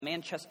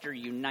Manchester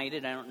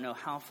United. I don't know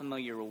how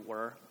familiar you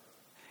were.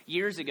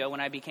 Years ago, when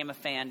I became a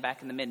fan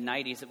back in the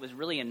mid-'90s, it was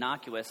really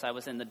innocuous. I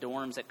was in the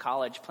dorms at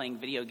college playing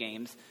video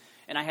games,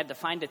 and I had to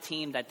find a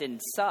team that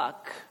didn't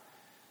suck.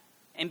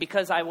 And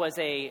because I was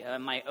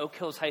my Oak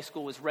Hills High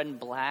School was red and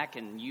black,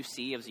 and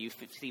UC, I was a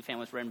UC fan,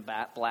 was red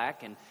and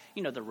black, and,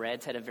 the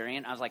Reds had a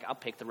variant. I was like, I'll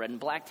pick the red and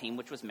black team,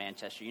 which was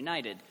Manchester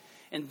United.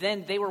 And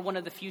then they were one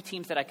of the few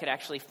teams that I could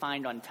actually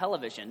find on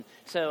television.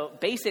 So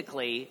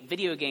basically,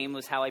 video game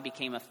was how I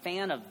became a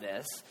fan of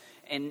this.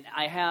 And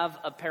I have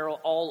apparel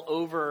all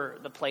over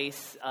the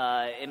place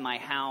in my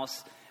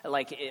house.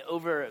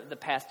 Over the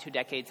past 2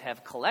 decades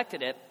have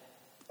collected it.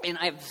 And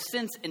I've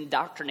since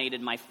indoctrinated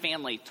my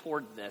family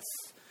toward this.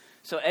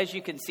 So as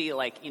you can see,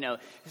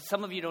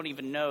 some of you don't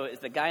even know, is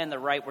the guy on the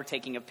right we're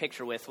taking a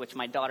picture with, which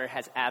my daughter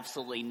has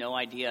absolutely no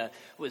idea,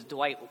 was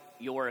Dwight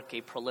York, a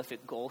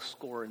prolific goal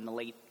scorer in the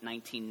late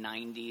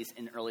 1990s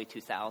and early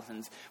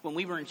 2000s. When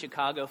we were in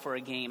Chicago for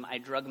a game, I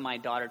drugged my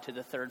daughter to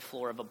the third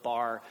floor of a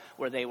bar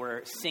where they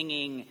were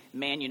singing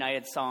Man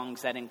United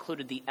songs that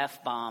included the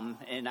F-bomb.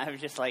 And I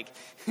was just like,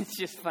 it's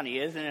just funny,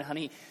 isn't it,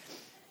 honey?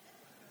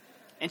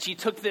 And she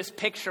took this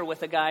picture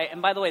with a guy. And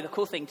by the way, the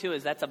cool thing, too,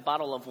 is that's a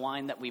bottle of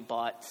wine that we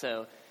bought.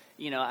 So,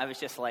 I was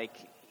just like,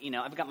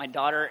 I've got my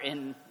daughter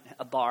in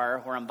a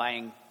bar where I'm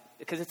buying,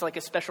 because it's like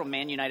a special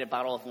Man United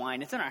bottle of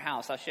wine. It's in our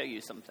house. I'll show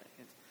you something.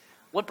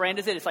 What brand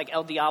is it? It's like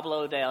El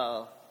Diablo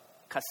del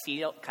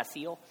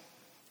Castillo.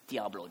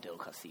 Diablo del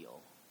Castillo.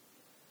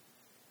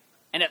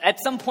 And at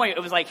some point,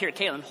 it was like, here,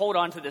 Caitlin, hold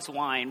on to this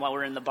wine while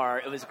we're in the bar.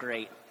 It was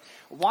great.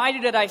 Why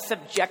did I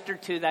subject her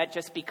to that?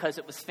 Just because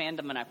it was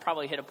fandom, and I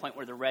probably hit a point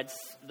where the Reds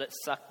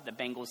sucked, the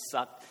Bengals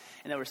sucked,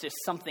 and there was just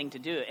something to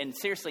do. And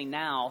seriously,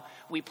 now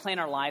we plan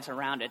our lives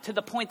around it, to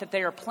the point that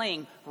they are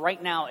playing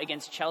right now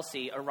against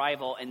Chelsea, a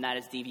rival, and that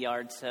is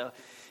DVR'd. So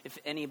if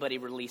anybody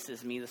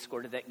releases me the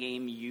score to that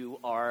game, you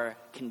are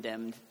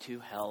condemned to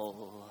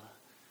hell.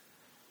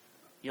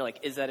 You're like,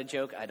 is that a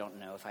joke? I don't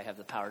know if I have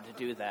the power to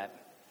do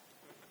that.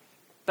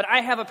 But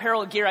I have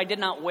apparel gear. I did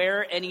not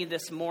wear any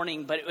this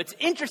morning, but it's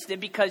interesting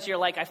because you're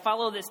like, I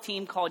follow this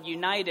team called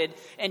United,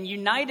 and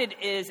United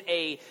is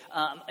a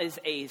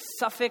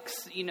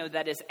suffix,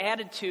 that is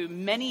added to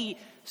many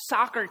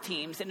soccer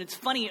teams. And it's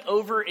funny,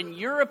 over in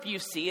Europe you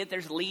see it.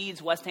 There's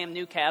Leeds, West Ham,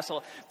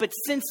 Newcastle. But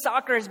since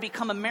soccer has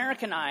become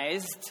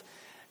Americanized,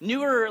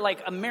 newer,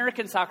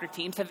 American soccer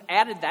teams have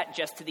added that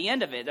just to the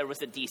end of it. There was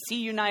the DC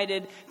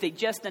United. They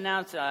just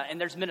announced, and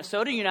there's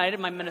Minnesota United.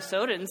 My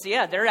Minnesotans,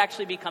 they're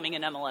actually becoming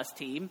an MLS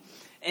team.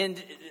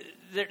 And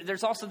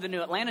there's also the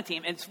new Atlanta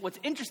team. And what's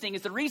interesting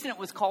is the reason it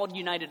was called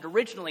United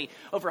originally,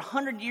 over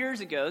 100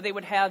 years ago, they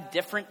would have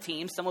different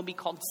teams. Some would be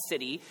called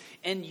City.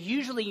 And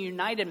usually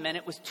United meant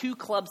it was 2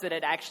 clubs that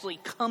had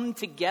actually come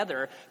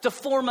together to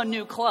form a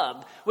new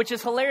club, which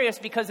is hilarious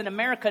because in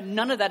America,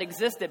 none of that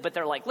existed. But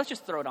they're like, let's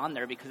just throw it on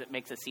there because it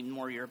makes us seem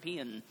more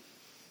European.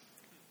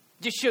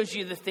 Just shows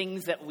you the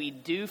things that we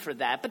do for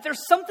that. But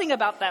there's something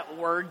about that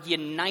word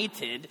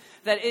united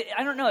that,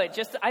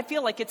 I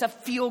feel like it's a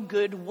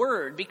feel-good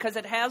word because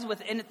it has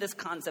within it this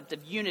concept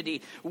of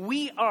unity.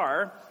 We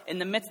are, in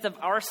the midst of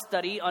our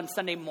study on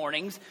Sunday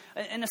mornings,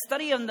 in a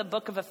study on the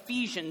book of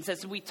Ephesians,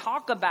 as we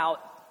talk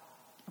about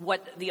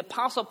what the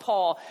Apostle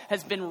Paul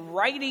has been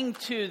writing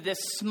to this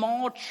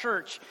small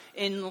church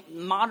in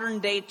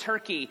modern-day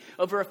Turkey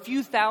over a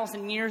few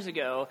thousand years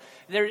ago.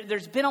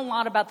 There's been a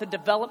lot about the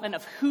development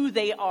of who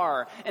they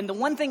are. And the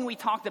one thing we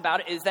talked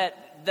about is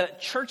that the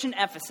church in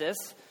Ephesus,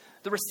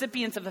 the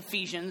recipients of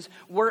Ephesians,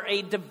 were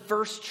a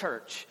diverse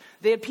church.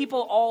 They had people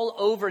all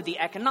over the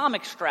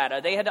economic strata.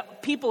 They had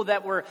people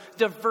that were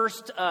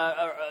diverse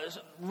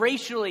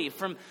racially,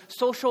 from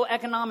social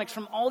economics,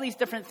 from all these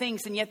different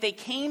things. And yet they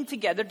came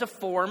together to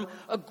form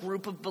a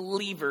group of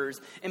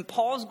believers. And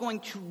Paul's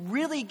going to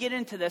really get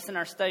into this in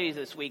our studies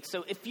this week.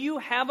 So if you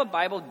have a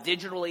Bible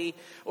digitally,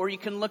 or you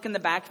can look in the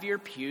back of your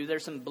pew,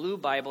 there's some blue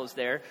Bibles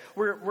there.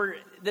 We're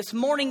this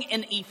morning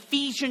in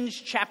Ephesians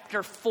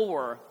chapter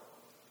 4.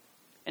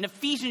 In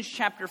Ephesians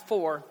chapter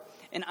 4,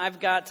 and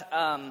I've got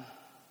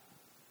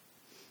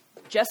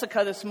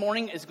Jessica this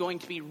morning is going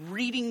to be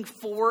reading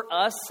for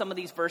us some of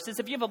these verses.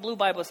 If you have a blue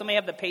Bible, somebody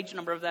have the page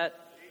number of that?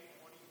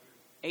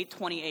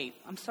 828.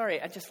 I'm sorry,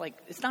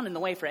 it's not in the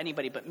way for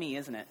anybody but me,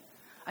 isn't it?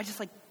 I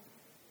just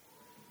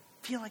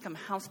feel like I'm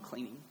house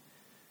cleaning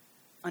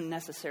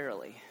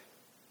unnecessarily.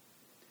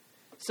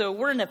 So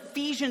we're in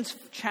Ephesians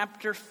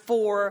chapter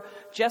 4.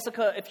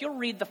 Jessica, if you'll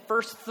read the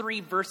first 3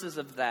 verses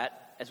of that,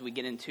 as we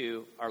get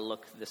into our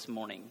look this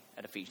morning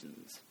at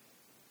Ephesians.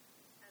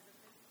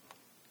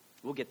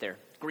 We'll get there.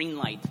 Green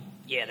light.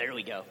 Yeah, there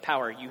we go.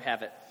 Power, you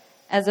have it.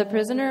 As a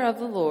prisoner of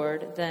the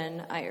Lord,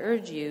 then, I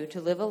urge you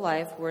to live a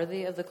life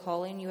worthy of the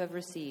calling you have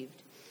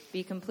received.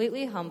 Be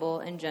completely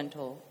humble and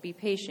gentle. Be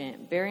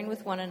patient, bearing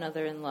with one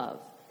another in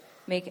love.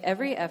 Make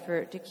every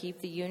effort to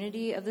keep the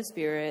unity of the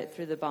Spirit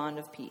through the bond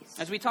of peace.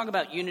 As we talk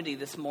about unity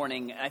this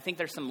morning, I think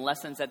there's some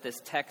lessons that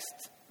this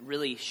text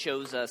really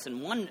shows us.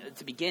 And one,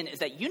 to begin, is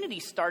that unity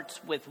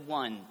starts with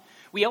one.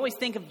 We always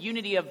think of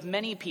unity of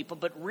many people,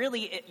 but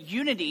really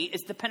unity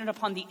is dependent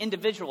upon the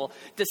individual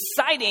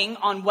deciding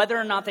on whether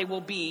or not they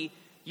will be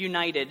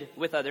united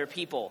with other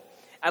people.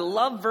 I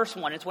love verse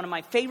 1. It's one of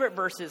my favorite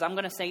verses, I'm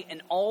going to say,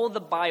 in all the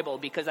Bible,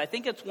 because I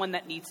think it's one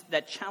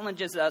that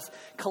challenges us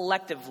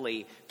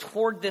collectively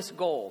toward this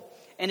goal.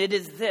 And it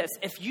is this: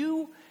 if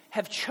you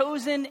have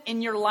chosen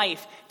in your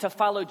life to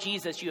follow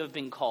Jesus, you have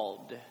been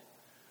called.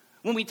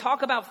 When we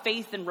talk about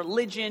faith and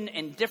religion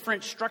and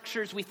different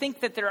structures, we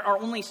think that there are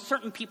only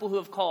certain people who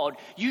have called.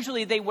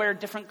 Usually they wear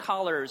different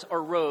collars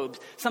or robes.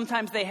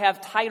 Sometimes they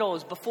have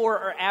titles before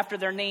or after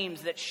their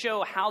names that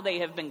show how they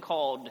have been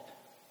called.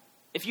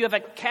 If you have a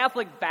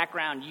Catholic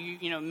background,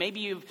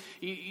 maybe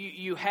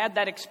you had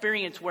that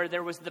experience where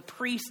there was the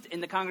priest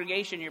in the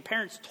congregation. Your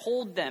parents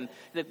told them,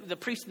 the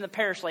priest in the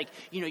parish,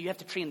 you have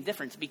to treat him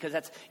different because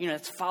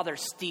that's Father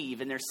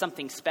Steve, and there's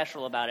something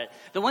special about it.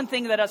 The one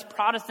thing that us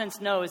Protestants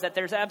know is that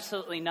there's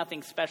absolutely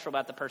nothing special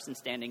about the person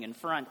standing in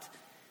front.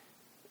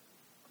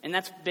 And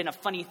that's been a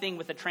funny thing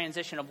with the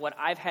transition of what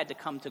I've had to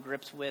come to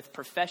grips with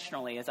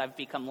professionally as I've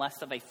become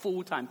less of a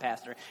full-time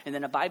pastor and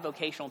then a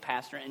bivocational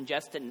pastor and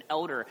just an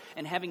elder,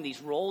 and having these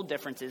role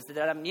differences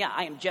that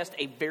I am just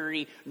a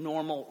very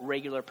normal,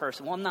 regular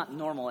person. Well, I'm not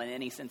normal in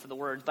any sense of the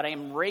word, but I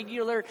am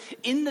regular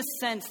in the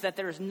sense that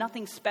there is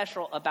nothing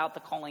special about the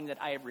calling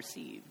that I have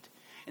received.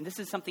 And this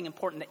is something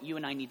important that you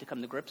and I need to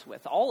come to grips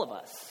with. All of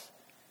us,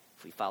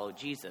 if we follow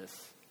Jesus,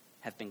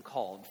 have been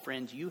called.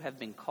 Friends, you have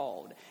been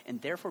called. And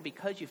therefore,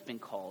 because you've been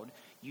called,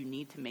 you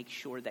need to make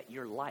sure that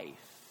your life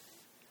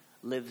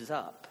lives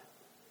up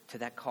to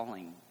that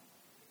calling.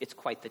 It's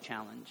quite the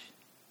challenge.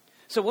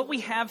 So what we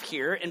have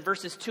here in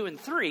verses 2 and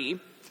 3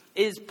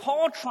 is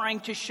Paul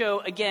trying to show,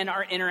 again,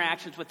 our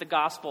interactions with the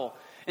gospel.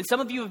 And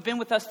some of you have been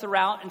with us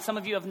throughout, and some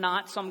of you have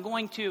not. So I'm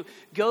going to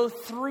go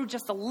through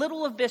just a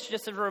little of this,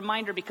 just as a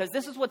reminder, because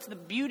this is what's the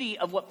beauty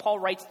of what Paul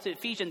writes to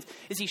Ephesians,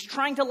 is he's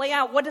trying to lay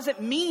out what does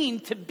it mean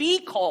to be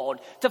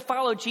called to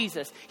follow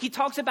Jesus. He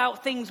talks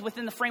about things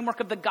within the framework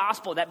of the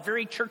gospel, that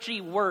very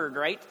churchy word,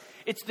 right?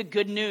 It's the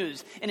good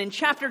news. And in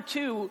chapter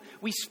 2,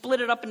 we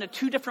split it up into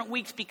 2 different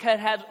weeks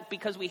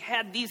because we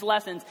had these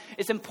lessons.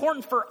 It's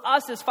important for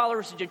us as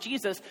followers of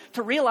Jesus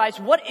to realize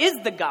what is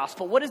the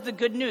gospel? What is the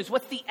good news?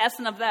 What's the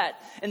essence of that?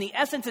 And the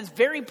essence is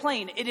very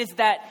plain. It is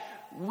that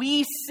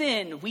we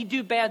sin. We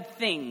do bad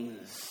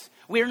things.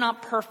 We are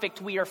not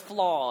perfect. We are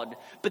flawed.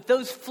 But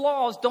those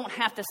flaws don't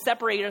have to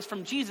separate us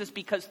from Jesus,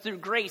 because through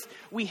grace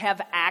we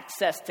have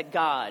access to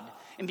God.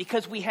 And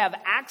because we have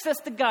access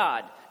to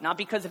God, not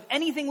because of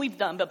anything we've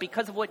done, but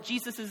because of what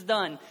Jesus has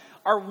done,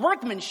 our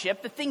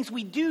workmanship, the things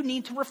we do,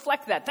 need to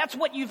reflect that. That's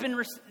what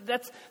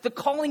that's the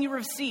calling you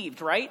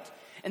received, right?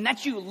 And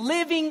that's you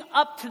living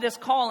up to this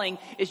calling,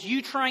 is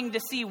you trying to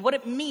see what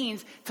it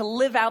means to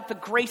live out the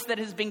grace that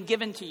has been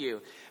given to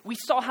you. We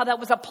saw how that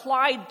was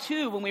applied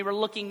too when we were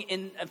looking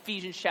in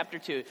Ephesians chapter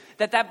 2.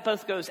 That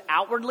both goes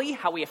outwardly,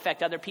 how we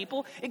affect other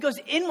people. It goes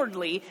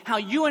inwardly, how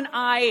you and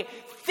I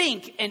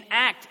think and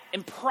act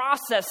and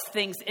process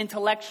things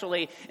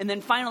intellectually. And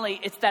then finally,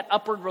 it's that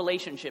upward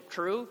relationship,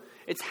 true?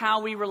 It's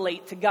how we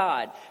relate to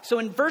God. So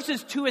in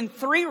verses 2 and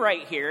 3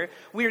 right here,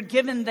 we are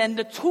given then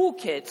the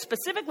toolkit,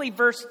 specifically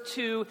verse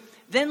 2,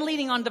 then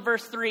leading on to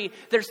verse 3.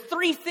 There's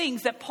 3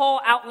 things that Paul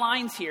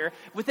outlines here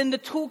within the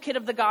toolkit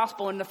of the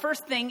gospel. And the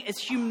first thing is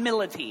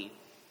humility.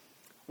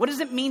 What does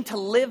it mean to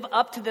live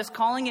up to this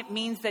calling? It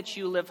means that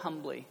you live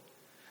humbly.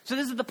 So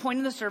this is the point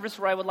in the service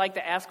where I would like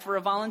to ask for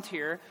a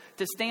volunteer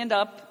to stand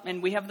up,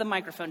 and we have the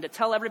microphone, to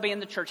tell everybody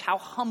in the church how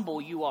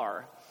humble you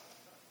are.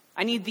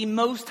 I need the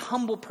most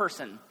humble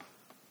person.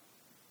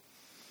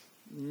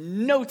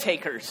 No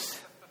takers.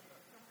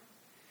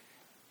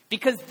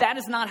 Because that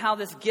is not how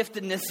this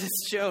giftedness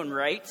is shown,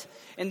 right?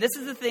 And this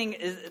is the thing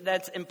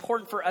that's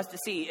important for us to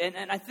see.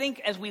 And I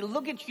think as we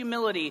look at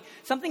humility,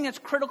 something that's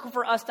critical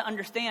for us to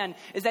understand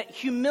is that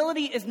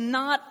humility is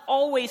not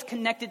always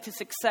connected to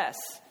success.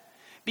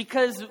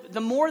 Because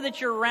the more that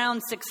you're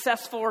around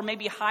successful or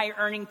maybe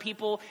high-earning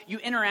people, you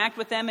interact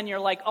with them and you're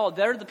like, oh,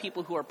 they're the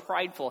people who are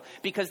prideful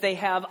because they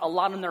have a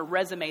lot on their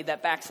resume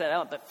that backs that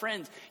up. But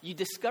friends, you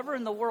discover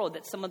in the world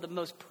that some of the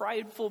most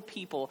prideful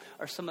people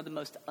are some of the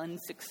most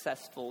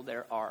unsuccessful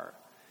there are.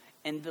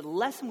 And the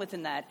lesson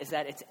within that is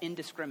that it's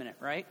indiscriminate,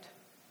 right?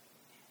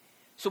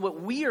 So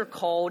what we are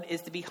called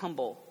is to be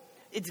humble.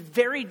 It's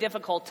very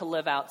difficult to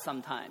live out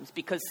sometimes,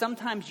 because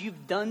sometimes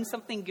you've done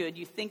something good.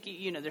 You think,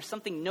 there's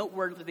something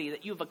noteworthy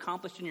that you've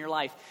accomplished in your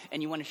life,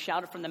 and you want to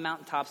shout it from the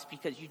mountaintops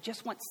because you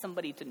just want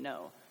somebody to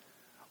know.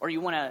 Or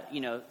you want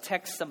to,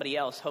 text somebody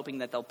else hoping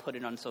that they'll put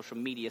it on social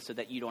media so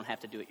that you don't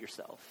have to do it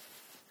yourself.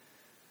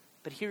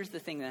 But here's the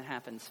thing that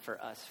happens for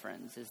us,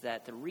 friends, is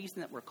that the reason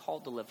that we're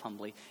called to live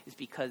humbly is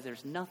because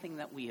there's nothing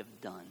that we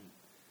have done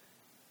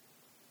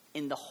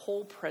in the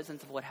whole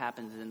presence of what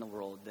happens in the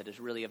world that is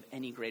really of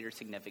any greater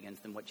significance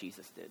than what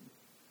Jesus did.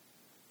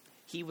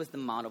 He was the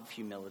model of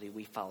humility.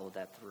 We follow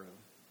that through.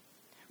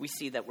 We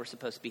see that we're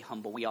supposed to be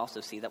humble. We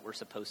also see that we're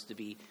supposed to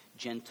be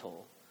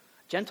gentle.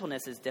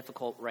 Gentleness is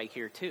difficult right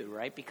here too,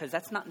 right? Because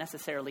that's not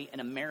necessarily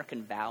an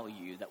American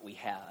value that we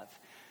have.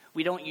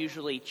 We don't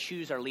usually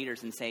choose our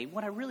leaders and say,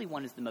 what I really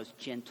want is the most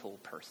gentle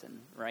person,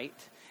 right?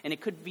 And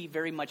it could be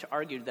very much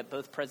argued that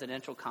both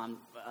presidential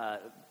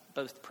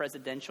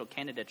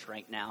candidates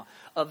right now,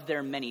 of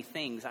their many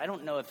things, I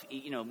don't know if,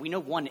 we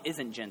know one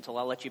isn't gentle.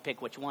 I'll let you pick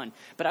which one.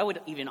 But I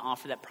would even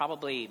offer that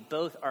probably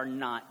both are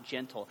not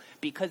gentle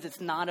because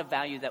it's not a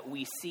value that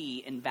we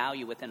see and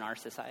value within our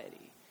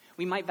society.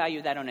 We might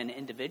value that on an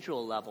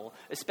individual level,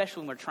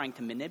 especially when we're trying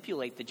to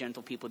manipulate the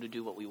gentle people to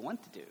do what we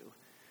want to do.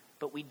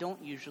 But we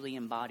don't usually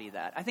embody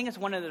that. I think it's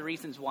one of the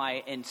reasons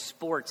why in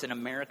sports in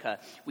America,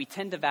 we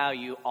tend to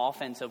value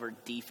offense over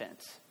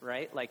defense,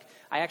 right? Like,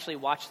 I actually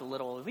watched do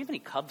we have any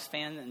Cubs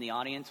fans in the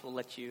audience? We'll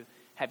let you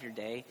have your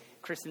day.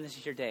 Kristen, this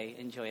is your day.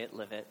 Enjoy it,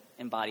 live it,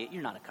 embody it.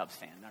 You're not a Cubs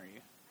fan, are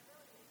you?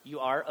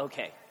 You are?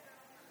 Okay.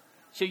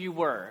 So you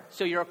were.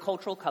 So you're a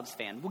cultural Cubs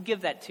fan. We'll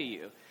give that to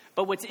you.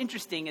 But what's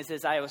interesting is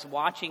as I was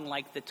watching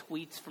like the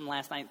tweets from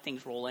last night,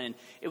 things roll in,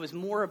 it was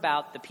more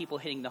about the people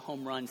hitting the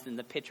home runs than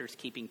the pitchers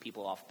keeping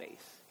people off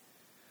base.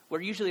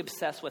 We're usually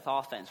obsessed with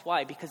offense.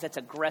 Why? Because that's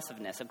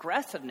aggressiveness.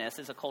 Aggressiveness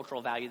is a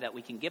cultural value that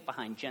we can get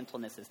behind.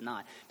 Gentleness is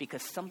not.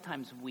 Because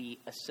sometimes we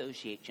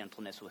associate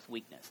gentleness with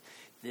weakness.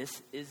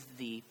 This is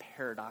the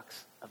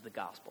paradox of the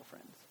gospel,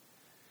 friends.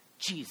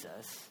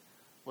 Jesus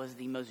was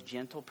the most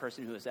gentle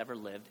person who has ever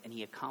lived, and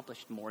he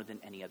accomplished more than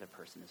any other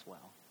person as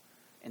well.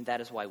 And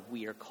that is why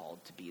we are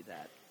called to be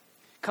that.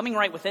 Coming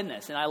right within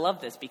this, and I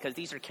love this because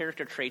these are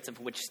character traits of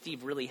which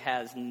Steve really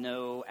has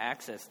no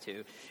access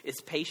to,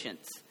 is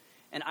patience.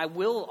 And I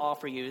will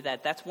offer you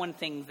that that's one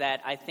thing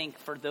that I think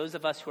for those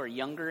of us who are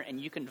younger, and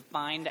you can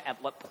find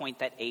at what point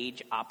that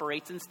age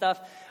operates and stuff,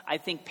 I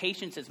think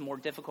patience is more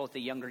difficult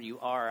the younger you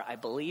are. I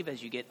believe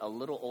as you get a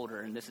little older,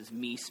 and this is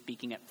me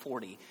speaking at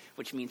 40,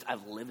 which means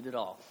I've lived it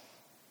all.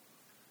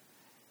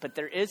 But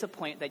there is a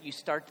point that you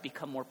start to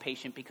become more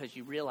patient because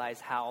you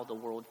realize how the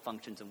world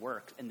functions and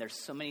works. And there's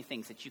so many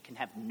things that you can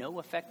have no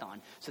effect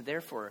on. So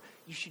therefore,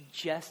 you should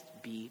just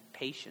be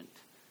patient.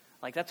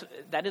 Like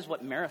that is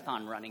what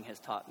marathon running has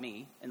taught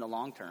me in the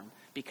long term,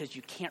 because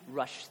you can't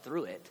rush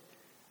through it.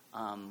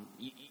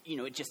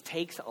 It just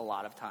takes a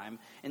lot of time.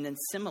 And then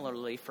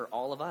similarly for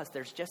all of us,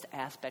 there's just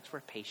aspects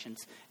where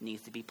patience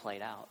needs to be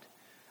played out.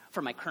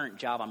 For my current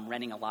job, I'm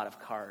renting a lot of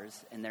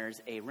cars, and there's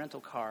a rental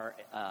car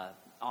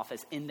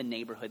office in the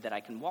neighborhood that I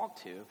can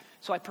walk to.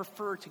 So I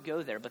prefer to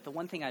go there. But the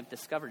one thing I've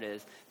discovered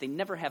is they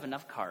never have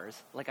enough cars.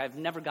 Like, I've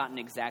never gotten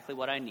exactly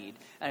what I need.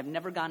 And I've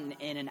never gotten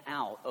in and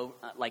out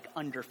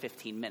under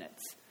 15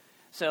 minutes.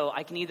 So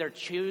I can either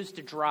choose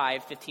to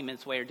drive 15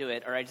 minutes away or do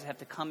it, or I just have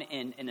to come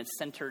in a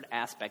centered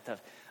aspect of,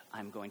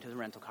 I'm going to the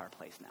rental car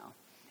place now.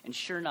 And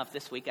sure enough,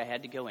 this week I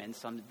had to go in.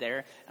 So I'm there,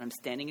 and I'm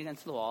standing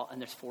against the wall, and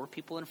there's 4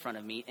 people in front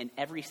of me, and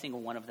every single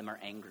one of them are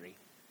angry.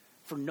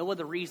 For no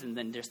other reason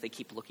than just they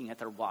keep looking at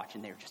their watch,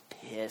 and they're just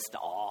pissed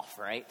off,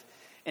 right?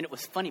 And it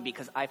was funny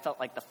because I felt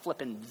like the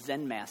flippin'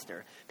 Zen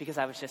master, because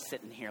I was just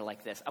sitting here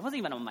like this. I wasn't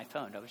even on my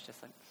phone.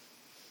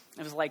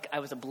 It was like I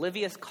was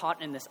oblivious,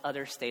 caught in this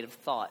other state of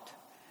thought.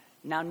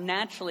 Now,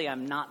 naturally,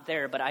 I'm not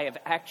there, but I have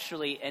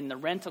actually, in the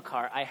rental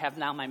car, I have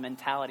now my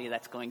mentality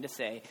that's going to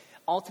say,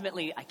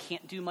 ultimately, I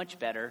can't do much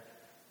better,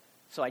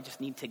 so I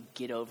just need to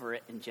get over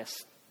it and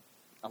just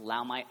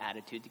allow my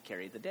attitude to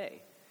carry the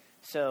day.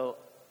 So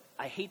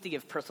I hate to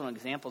give personal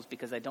examples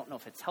because I don't know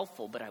if it's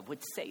helpful, but I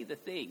would say the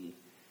thing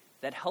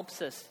that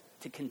helps us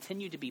to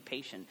continue to be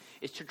patient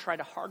is to try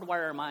to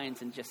hardwire our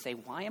minds and just say,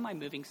 why am I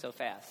moving so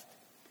fast?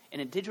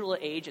 In a digital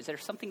age, is there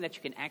something that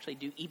you can actually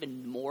do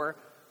even more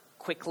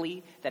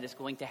quickly that is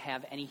going to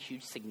have any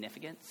huge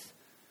significance?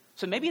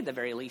 So maybe at the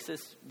very least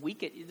this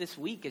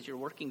week as you're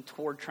working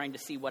toward trying to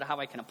see how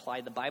I can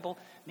apply the Bible,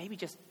 maybe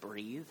just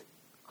breathe,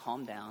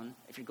 calm down.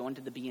 If you're going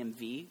to the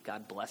BMV,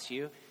 God bless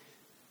you,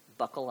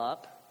 buckle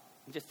up.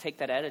 Just take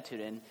that attitude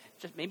and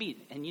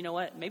and you know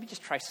what? Maybe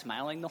just try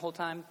smiling the whole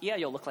time. Yeah,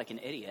 you'll look like an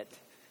idiot,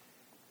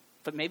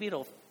 but maybe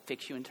it'll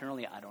fix you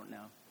internally. I don't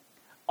know.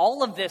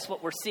 All of this,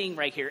 what we're seeing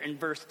right here in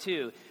verse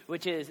 2,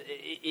 which is,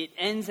 it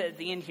ends at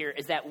the end here,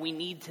 is that we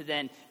need to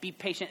then be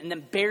patient and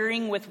then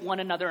bearing with one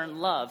another in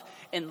love.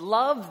 And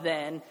love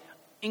then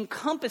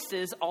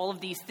encompasses all of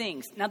these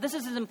things. Now, this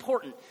is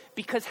important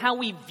because how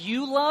we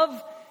view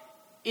love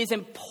is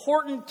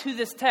important to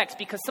this text,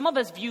 because some of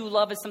us view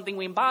love as something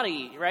we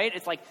embody, right?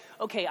 It's like,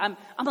 okay, I'm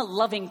a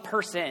loving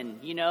person,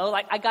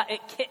 like I got a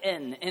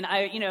kitten and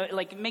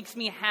it makes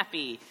me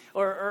happy,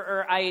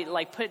 or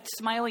I put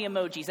smiley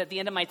emojis at the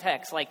end of my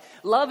text. Like,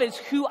 love is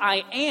who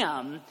I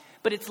am,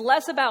 but it's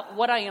less about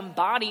what I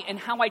embody and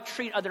how I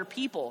treat other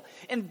people.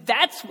 And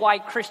that's why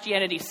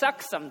Christianity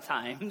sucks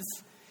sometimes.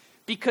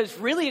 Because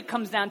really it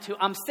comes down to,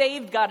 I'm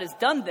saved, God has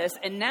done this,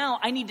 and now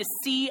I need to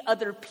see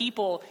other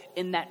people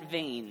in that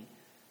vein.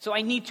 So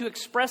I need to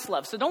express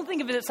love. So don't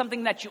think of it as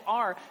something that you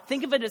are.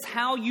 Think of it as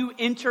how you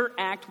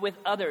interact with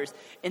others.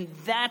 And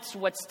that's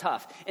what's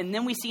tough. And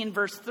then we see in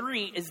verse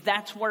 3 is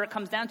that's where it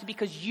comes down to.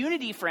 Because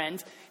unity,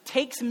 friends,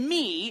 takes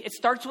me, it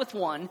starts with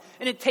one,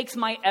 and it takes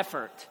my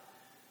effort.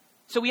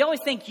 So we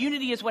always think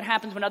unity is what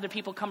happens when other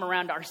people come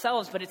around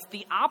ourselves, but it's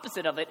the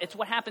opposite of it. It's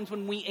what happens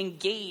when we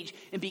engage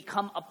and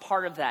become a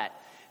part of that.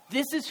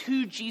 This is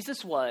who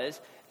Jesus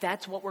was.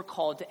 That's what we're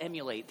called to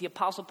emulate. The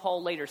Apostle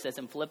Paul later says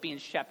in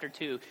Philippians chapter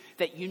 2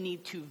 that you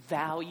need to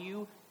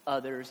value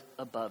others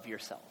above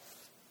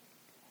yourself.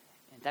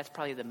 And that's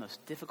probably the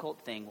most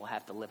difficult thing we'll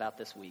have to live out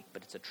this week,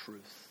 but it's a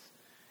truth.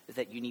 Is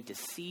that you need to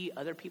see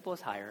other people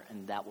as higher,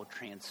 and that will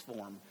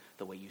transform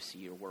the way you see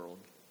your world.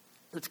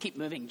 Let's keep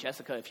moving.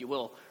 Jessica, if you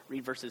will,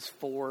 read verses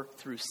 4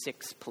 through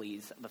 6,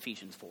 please, of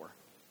Ephesians 4.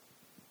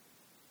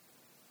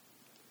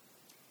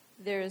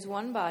 There is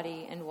one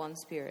body and one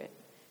Spirit,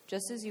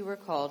 just as you were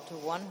called to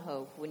one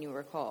hope when you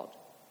were called.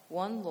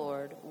 One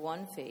Lord,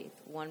 one faith,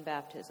 one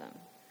baptism,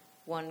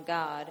 one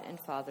God and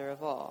Father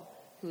of all,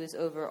 who is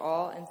over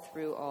all and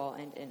through all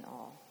and in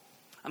all.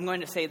 I'm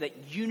going to say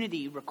that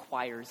unity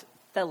requires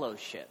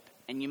fellowship.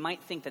 And you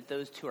might think that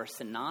those two are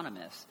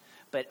synonymous.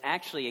 But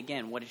actually,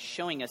 again, what it's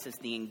showing us is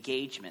the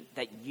engagement,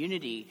 that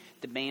unity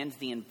demands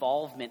the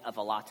involvement of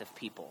a lot of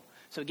people.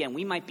 So again,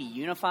 we might be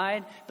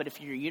unified, but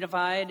if you're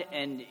unified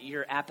and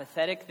you're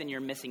apathetic, then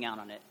you're missing out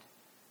on it.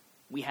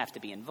 We have to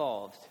be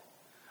involved.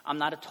 I'm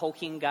not a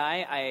Tolkien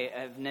guy. I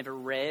have never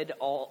read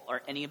all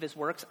or any of his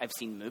works. I've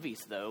seen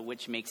movies, though,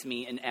 which makes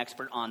me an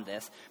expert on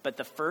this. But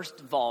the first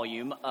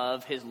volume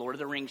of his Lord of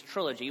the Rings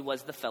trilogy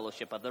was The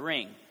Fellowship of the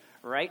Ring,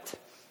 right?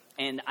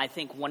 And I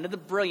think one of the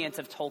brilliance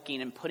of Tolkien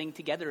in putting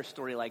together a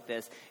story like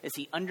this is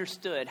he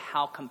understood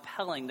how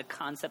compelling the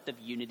concept of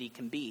unity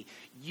can be.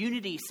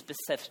 Unity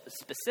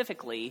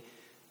specifically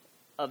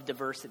of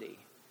diversity.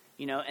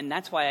 You know, and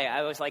that's why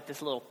I always like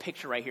this little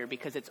picture right here,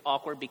 because it's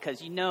awkward,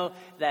 because you know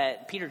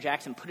that Peter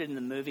Jackson put it in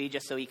the movie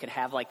just so he could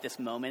have like this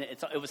moment.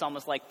 It was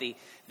almost like the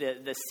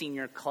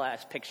senior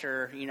class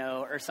picture, you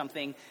know, or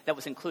something that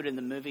was included in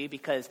the movie,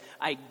 because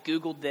I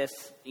Googled this,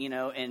 you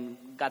know, and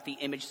got the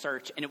image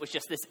search, and it was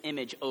just this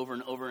image over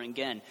and over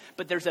again.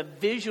 But there's a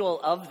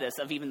visual of this,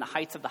 of even the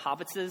heights of the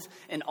hobbitses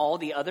and all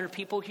the other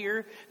people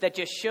here, that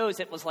just shows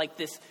it was like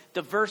this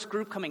diverse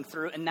group coming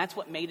through, and that's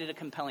what made it a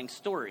compelling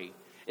story.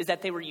 Is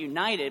that they were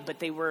united, but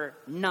they were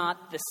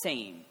not the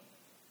same.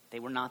 They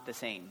were not the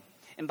same.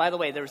 And by the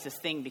way, there was this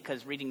thing,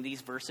 because reading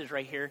these verses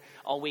right here,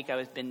 all week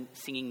I've been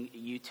singing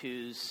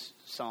U2's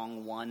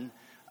song One,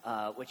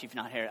 which if you've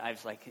not heard, I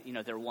was like, you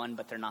know, they're one,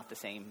 but they're not the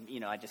same. You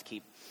know, I just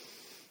keep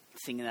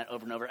singing that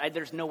over and over.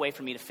 There's no way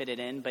for me to fit it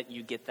in, but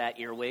you get that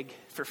earwig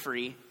for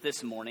free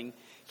this morning.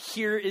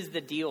 Here is the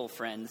deal,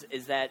 friends,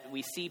 is that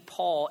we see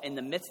Paul in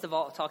the midst of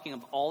talking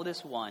of all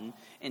this one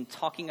and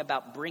talking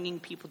about bringing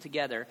people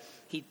together.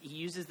 He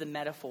uses the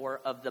metaphor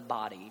of the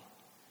body.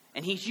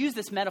 And he's used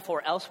this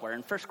metaphor elsewhere.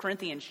 In 1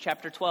 Corinthians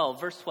chapter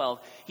 12, verse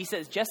 12, he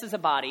says, just as a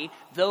body,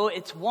 though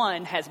it's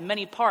one, has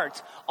many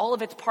parts, all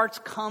of its parts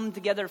come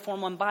together to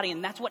form one body.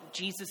 And that's what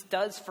Jesus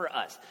does for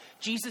us.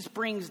 Jesus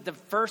brings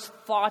diverse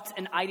thoughts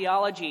and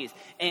ideologies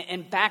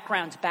and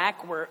backgrounds back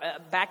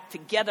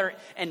together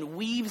and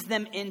weaves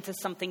them into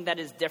something that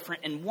is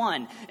different and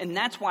one. And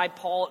that's why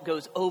Paul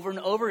goes over and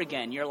over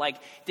again. You're like,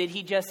 did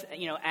he just,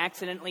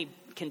 accidentally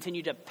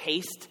continue to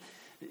paste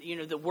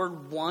the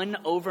word one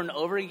over and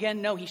over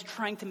again? No, he's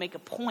trying to make a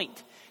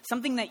point.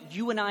 Something that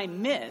you and I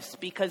miss,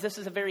 because this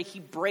is a very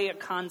Hebraic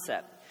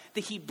concept.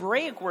 The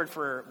Hebraic word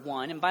for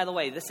one, and by the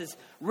way, this is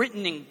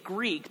written in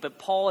Greek, but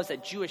Paul has a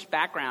Jewish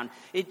background.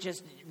 It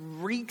just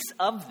reeks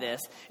of this,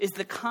 is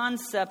the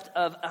concept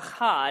of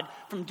echad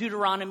from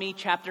Deuteronomy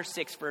chapter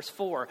 6, verse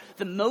 4.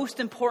 The most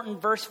important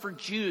verse for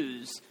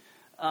Jews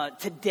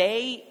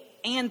today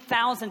and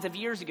thousands of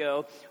years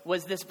ago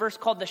was this verse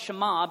called the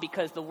Shema,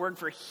 because the word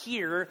for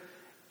hear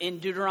in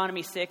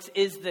Deuteronomy 6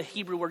 is the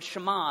Hebrew word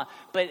Shema,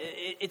 but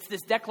it's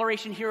this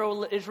declaration, Hear,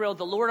 O Israel,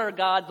 the Lord our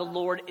God, the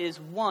Lord is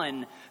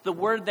one. The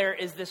word there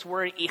is this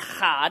word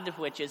echad,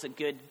 which is a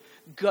good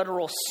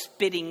guttural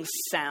spitting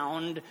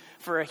sound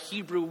for a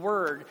Hebrew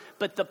word.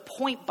 But the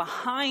point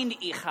behind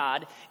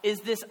echad is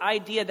this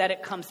idea that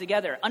it comes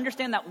together.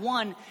 Understand that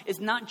one is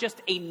not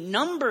just a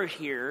number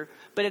here,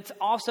 but it's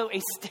also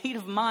a state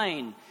of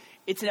mind.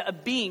 It's a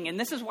being, and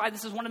this is why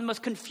this is one of the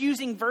most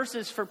confusing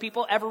verses for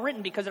people ever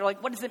written, because they're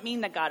like, what does it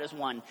mean that God is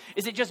one?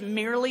 Is it just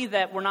merely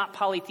that we're not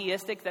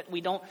polytheistic, that we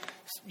don't,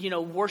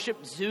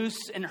 worship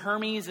Zeus and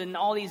Hermes and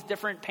all these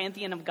different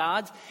pantheon of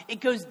gods?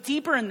 It goes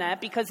deeper in that,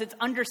 because it's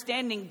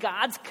understanding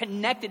God's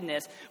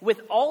connectedness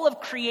with all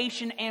of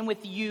creation and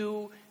with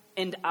you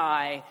and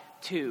I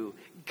too.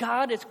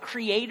 God is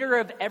creator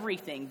of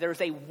everything.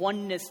 There's a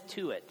oneness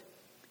to it.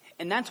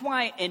 And that's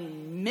why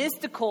in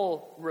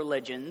mystical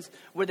religions,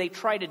 where they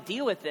try to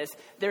deal with this,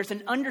 there's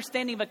an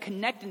understanding of a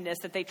connectedness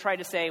that they try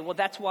to say, well,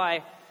 that's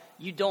why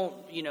you don't,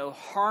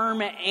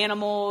 harm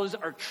animals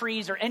or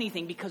trees or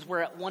anything, because we're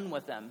at one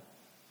with them.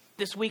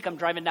 This week I'm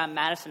driving down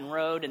Madison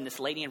Road, and this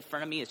lady in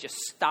front of me is just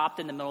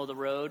stopped in the middle of the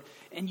road.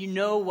 And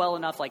well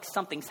enough, like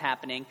something's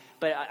happening.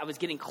 But I was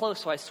getting close,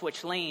 so I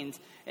switched lanes.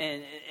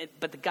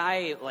 But the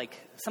guy,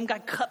 some guy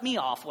cut me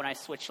off when I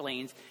switched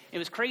lanes. It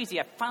was crazy.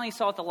 I finally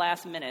saw at the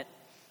last minute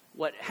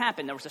what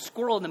happened. There was a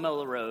squirrel in the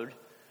middle of the road,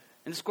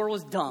 and the squirrel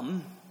was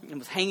dumb and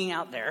was hanging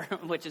out there,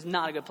 which is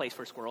not a good place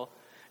for a squirrel.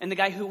 And the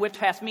guy who whipped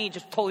past me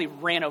just totally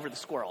ran over the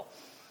squirrel.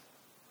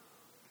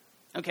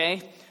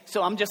 Okay?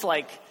 So I'm just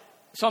like,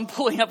 So I'm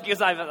pulling up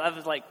because I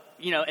was like,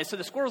 and so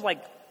the squirrel's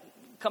like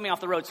coming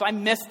off the road. So I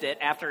missed it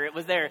after it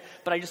was there.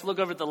 But I just look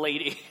over at the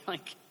lady,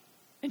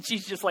 and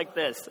she's just like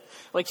this.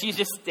 Like she's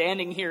just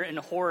standing here in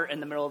horror in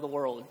the middle of the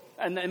world,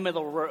 in the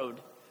middle of the road.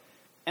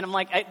 And I'm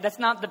like, that's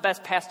not the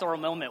best pastoral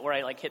moment where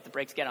I like hit the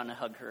brakes, get on and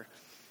hug her.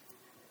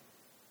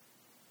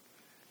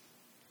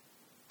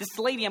 This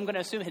lady, I'm going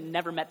to assume, had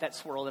never met that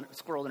squirrel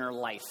in her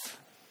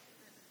life.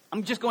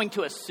 I'm just going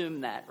to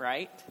assume that,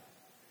 right?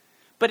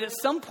 But at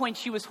some point,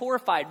 she was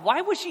horrified.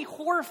 Why was she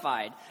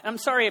horrified? And I'm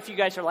sorry if you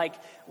guys are like,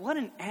 what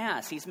an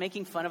ass. He's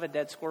making fun of a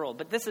dead squirrel.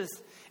 But this is,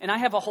 and I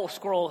have a whole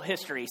squirrel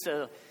history,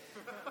 so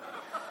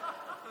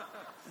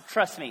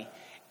trust me.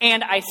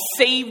 And I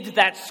saved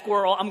that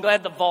squirrel. I'm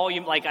glad the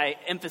volume, I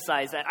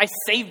emphasize that. I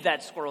saved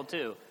that squirrel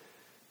too.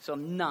 So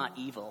I'm not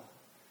evil.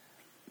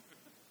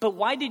 But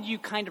why did you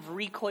kind of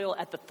recoil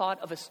at the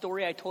thought of a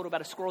story I told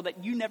about a squirrel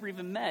that you never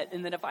even met?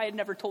 And that if I had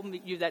never told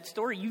you that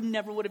story, you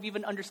never would have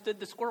even understood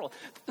the squirrel.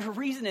 The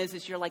reason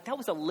is you're like, that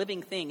was a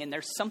living thing and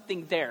there's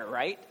something there,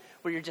 right?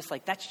 Where you're just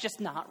like, that's just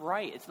not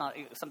right. It's not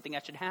something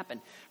that should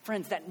happen.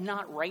 Friends, that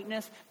not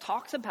rightness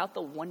talks about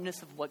the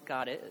oneness of what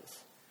God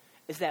is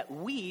that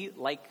we,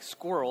 like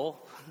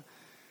squirrel,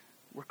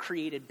 were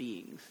created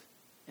beings.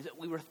 Is that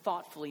we were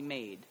thoughtfully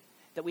made.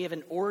 That we have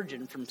an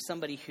origin from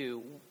somebody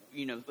who,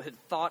 had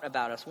thought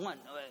about us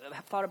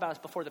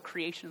before the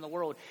creation of the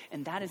world.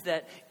 And that is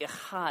that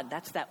echad,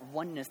 that's that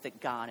oneness that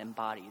God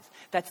embodies.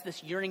 That's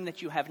this yearning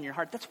that you have in your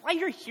heart. That's why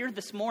you're here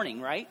this morning,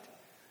 right?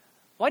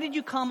 Why did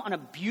you come on a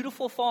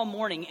beautiful fall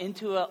morning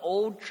into an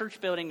old church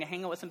building to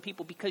hang out with some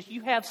people? Because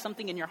you have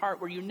something in your heart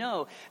where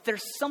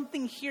there's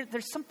something here,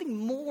 there's something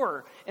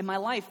more in my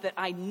life that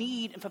I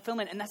need and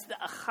fulfillment. And that's the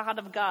echad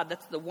of God.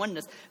 That's the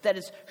oneness. That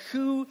is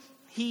who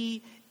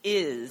he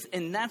is.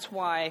 And that's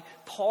why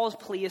Paul's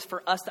plea is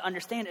for us to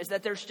understand is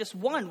that there's just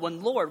one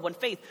Lord, one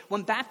faith,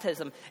 one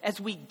baptism. As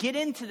we get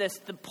into this,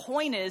 the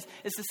point is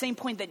the same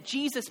point that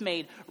Jesus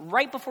made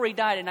right before he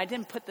died. And I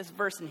didn't put this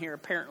verse in here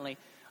apparently.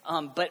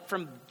 But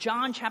from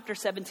John chapter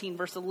 17,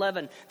 verse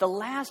 11, the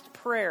last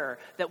prayer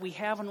that we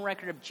have on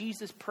record of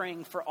Jesus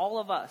praying for all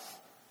of us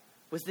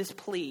was this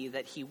plea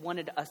that he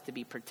wanted us to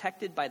be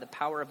protected by the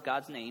power of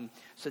God's name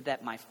so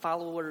that my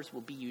followers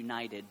will be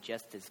united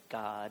just as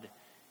God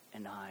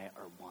and I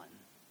are one.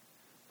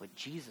 What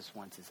Jesus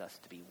wants is us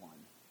to be one.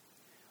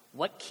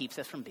 What keeps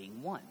us from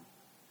being one?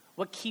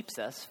 What keeps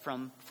us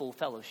from full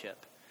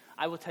fellowship?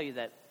 I will tell you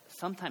that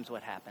sometimes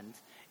what happens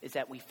is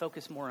that we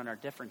focus more on our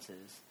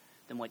differences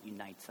than what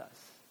unites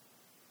us.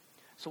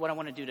 So what I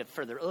want to do to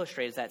further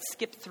illustrate is that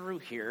skip through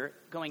here,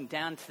 going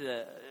down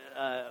to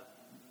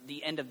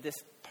the end of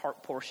this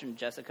portion,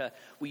 Jessica.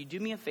 Will you do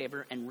me a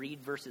favor and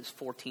read verses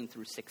 14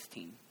 through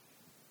 16?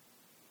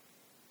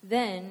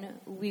 Then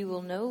we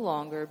will no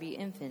longer be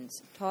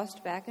infants,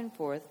 tossed back and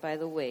forth by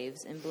the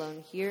waves and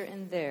blown here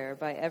and there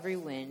by every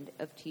wind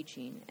of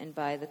teaching and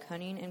by the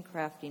cunning and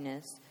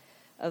craftiness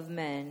of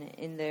men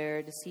in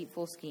their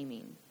deceitful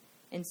scheming.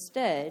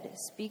 Instead,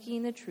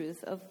 speaking the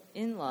truth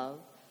in love,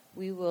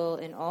 we will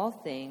in all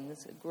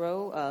things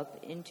grow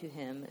up into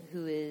him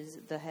who is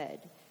the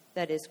head,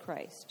 that is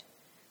Christ.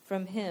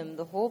 From him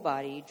the whole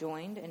body,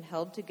 joined and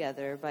held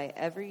together by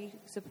every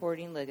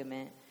supporting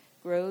ligament,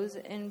 grows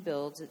and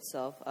builds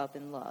itself up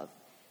in love,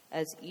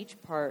 as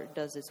each part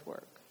does its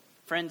work.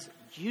 Friends,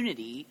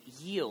 unity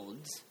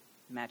yields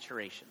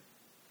maturation.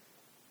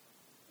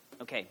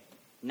 Okay.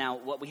 Now,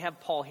 what we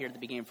have Paul here at the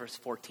beginning of verse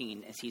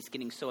 14 is he's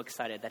getting so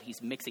excited that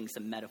he's mixing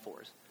some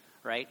metaphors,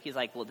 right? He's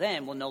like, well,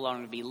 then we'll no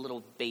longer be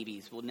little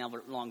babies. We'll no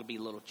longer be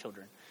little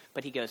children.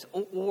 But he goes,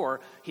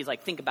 or he's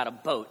like, think about a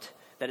boat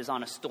that is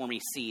on a stormy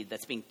sea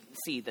that's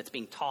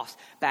being tossed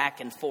back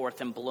and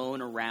forth and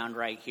blown around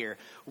right here.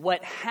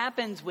 What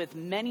happens with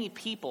many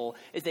people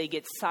is they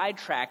get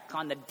sidetracked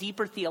on the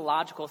deeper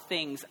theological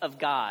things of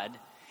God.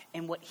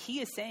 And what he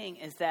is saying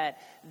is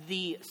that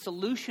the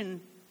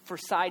solution for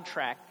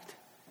sidetracked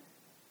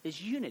is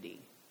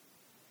unity.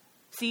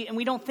 See, and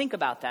we don't think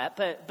about that,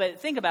 but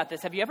think about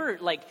this. Have you ever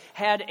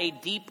had a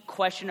deep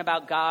question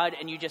about God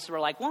and you just were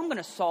like, well, I'm going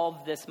to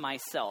solve this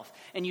myself.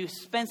 And you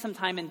spend some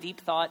time in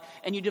deep thought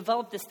and you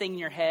develop this thing in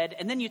your head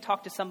and then you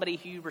talk to somebody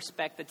who you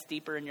respect that's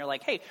deeper and you're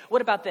like, hey,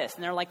 what about this?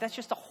 And they're like, that's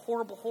just a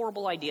horrible,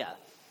 horrible idea.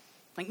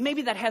 Like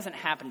maybe that hasn't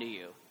happened to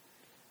you.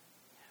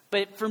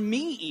 But for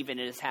me, even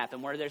it has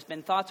happened where there's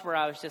been thoughts where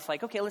I was just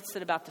like, okay, let's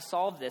sit about to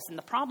solve this. And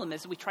the problem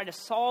is we try to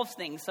solve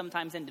things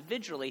sometimes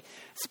individually,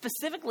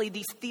 specifically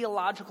these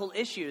theological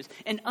issues.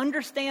 And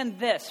understand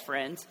this,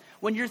 friends,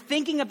 when you're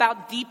thinking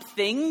about deep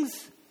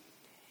things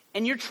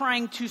and you're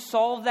trying to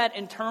solve that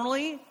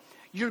internally,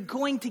 you're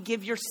going to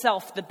give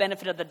yourself the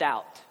benefit of the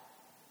doubt.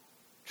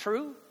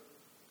 True?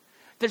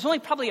 There's only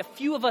probably a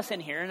few of us in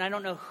here, and I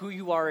don't know who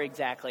you are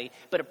exactly,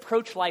 but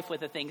approach life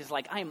with the thing is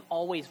like, I am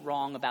always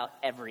wrong about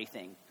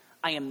everything.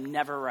 I am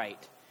never right.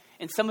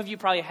 And some of you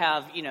probably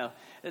have,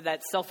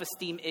 that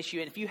self-esteem issue.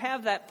 And if you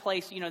have that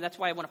place, that's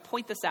why I want to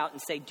point this out and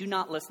say, do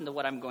not listen to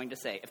what I'm going to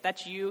say. If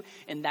that's you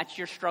and that's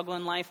your struggle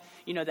in life,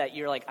 that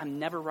you're like, I'm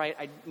never right.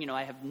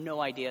 I have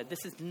no idea.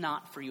 This is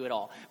not for you at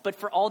all. But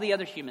for all the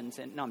other humans,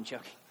 and no, I'm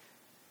joking.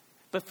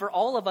 But for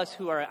all of us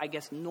who are, I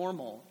guess,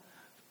 normal,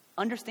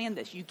 understand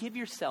this. You give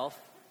yourself,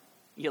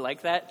 you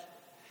like that?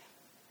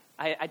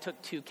 I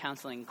took 2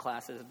 counseling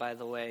classes, by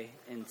the way,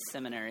 in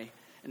seminary,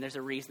 and there's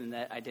a reason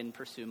that I didn't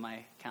pursue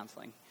my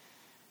counseling,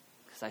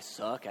 because I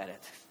suck at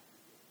it.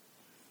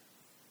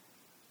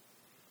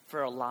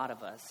 For a lot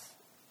of us,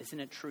 isn't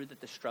it true that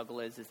the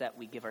struggle is that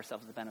we give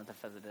ourselves the benefit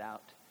of the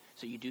doubt?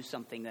 So you do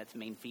something that's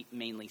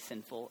mainly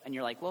sinful, and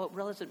you're like, well, it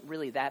really isn't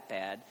really that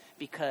bad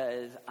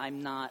because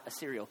I'm not a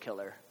serial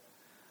killer,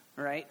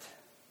 right?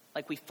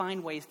 Like we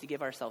find ways to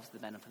give ourselves the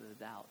benefit of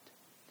the doubt.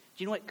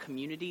 Do you know what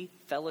community,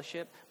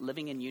 fellowship,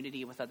 living in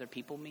unity with other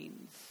people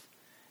means?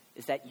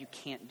 Is that you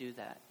can't do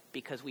that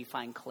because we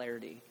find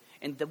clarity.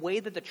 And the way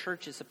that the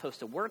church is supposed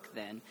to work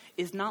then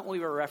is not what we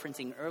were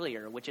referencing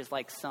earlier, which is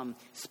like some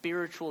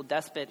spiritual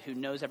despot who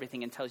knows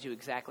everything and tells you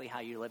exactly how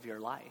you live your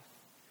life.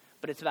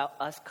 But it's about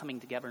us coming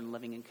together and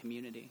living in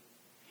community.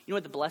 You know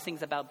what the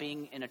blessings about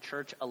being in a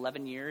church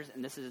 11 years,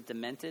 and this is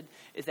demented,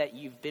 is that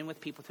you've been with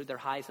people through their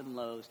highs and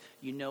lows.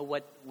 You know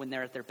when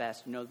they're at their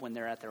best, you know when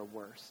they're at their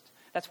worst.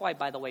 That's why,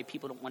 by the way,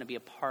 people don't want to be a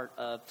part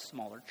of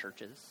smaller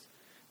churches,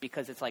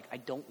 because it's like, I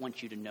don't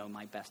want you to know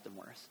my best and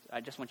worst.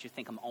 I just want you to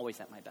think I'm always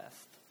at my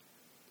best.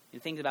 The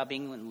things about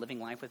being and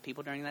living life with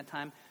people during that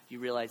time, you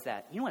realize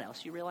that. You know what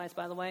else you realize,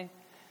 by the way?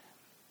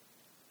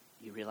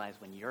 You realize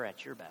when you're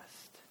at your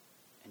best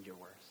and your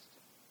worst.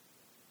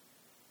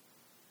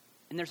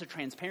 And there's a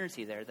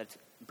transparency there that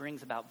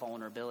brings about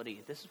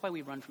vulnerability. This is why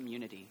we run from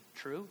unity.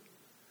 True?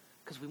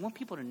 Because we want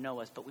people to know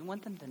us, but we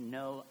want them to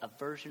know a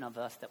version of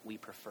us that we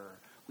prefer.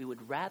 We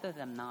would rather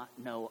them not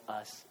know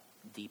us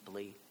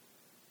deeply.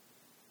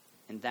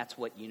 And that's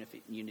what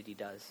unity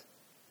does.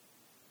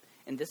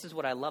 And this is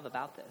what I love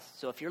about this.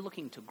 So if you're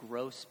looking to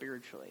grow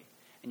spiritually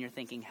and you're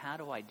thinking, how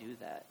do I do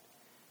that?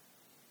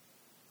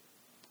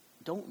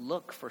 Don't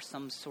look for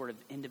some sort of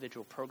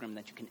individual program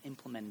that you can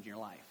implement in your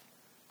life.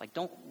 Like,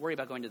 don't worry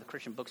about going to the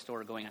Christian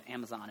bookstore or going on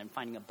Amazon and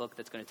finding a book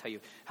that's going to tell you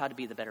how to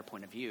be the better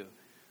point of view.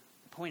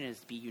 The point is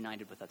to be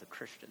united with other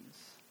Christians.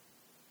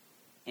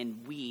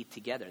 And we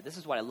together. This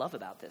is what I love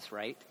about this,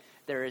 right?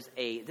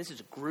 This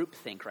is group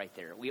think right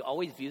there. We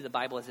always view the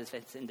Bible as if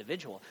it's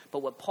individual.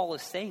 But what Paul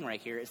is saying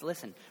right here is,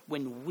 listen,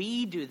 when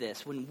we do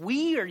this, when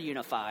we are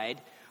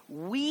unified,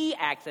 we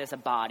act as a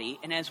body.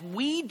 And as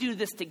we do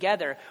this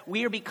together,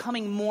 we are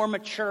becoming more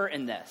mature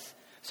in this.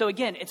 So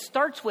again, it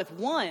starts with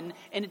one,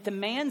 and it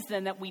demands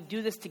then that we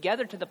do this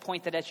together to the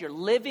point that as you're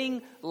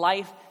living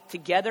life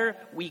together,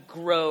 we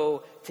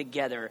grow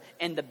together.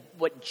 And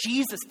what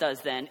Jesus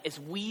does then is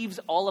weaves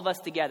all of us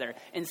together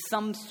in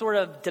some sort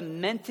of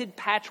demented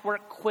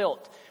patchwork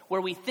quilt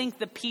where we think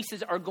the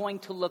pieces are going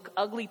to look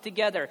ugly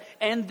together,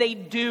 and they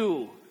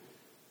do.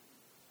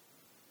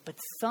 But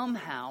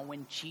somehow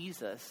when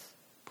Jesus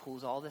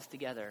pulls all this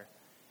together,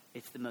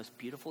 it's the most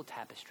beautiful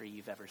tapestry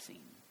you've ever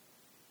seen.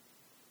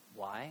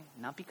 Why?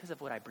 Not because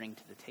of what I bring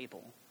to the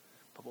table,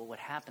 but what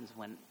happens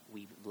when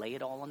we lay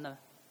it all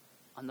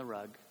on the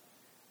rug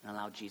and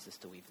allow Jesus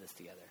to weave this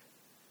together.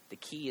 The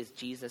key is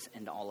Jesus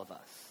and all of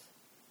us.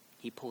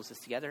 He pulls us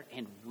together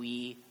and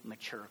we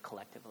mature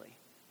collectively.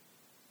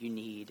 You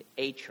need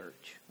a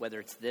church,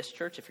 whether it's this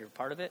church, if you're a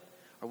part of it,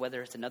 or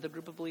whether it's another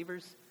group of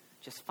believers,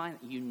 just find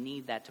you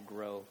need that to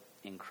grow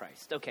in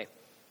Christ. Okay,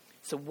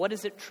 so what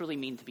does it truly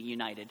mean to be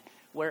united?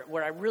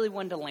 Where I really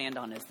wanted to land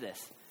on is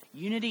this.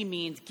 Unity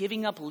means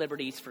giving up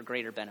liberties for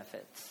greater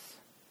benefits.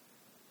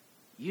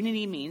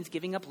 Unity means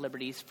giving up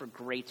liberties for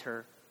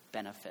greater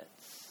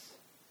benefits.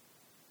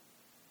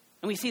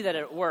 And we see that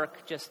at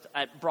work just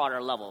at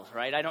broader levels,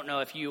 right? I don't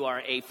know if you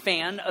are a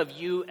fan of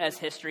U.S.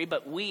 history,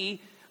 but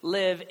we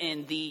live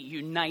in the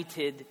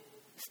United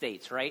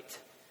States, right?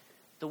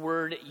 The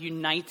word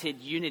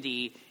united,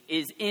 unity,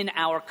 is in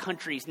our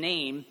country's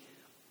name.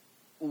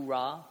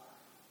 Hoorah.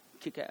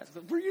 Kick ass.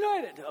 We're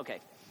united. Okay.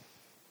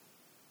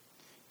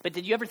 But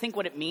did you ever think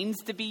what it means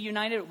to be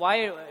united?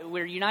 Why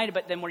we're united,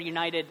 but then we're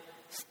United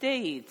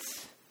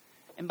States.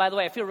 And by the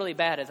way, I feel really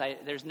bad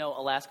there's no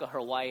Alaska,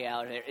 Hawaii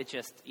out there. It's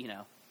just,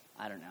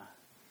 I don't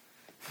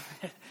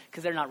know.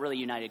 Because they're not really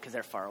united because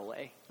they're far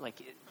away. Like,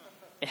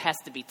 it has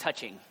to be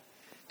touching.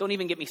 Don't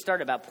even get me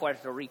started about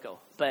Puerto Rico.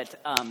 But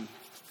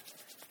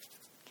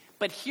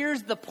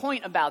here's the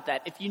point about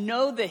that. If you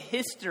know the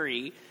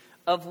history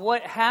of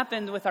what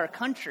happened with our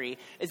country,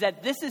 is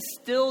that this is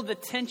still the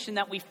tension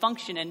that we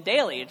function in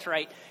daily. It's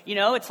right,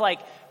 it's like,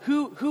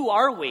 who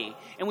are we?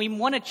 And we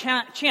want to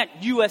chant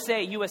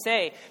USA,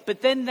 USA,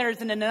 but then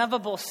there's an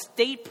inevitable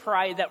state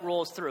pride that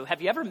rolls through.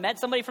 Have you ever met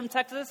somebody from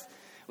Texas?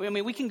 I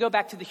mean, we can go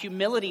back to the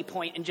humility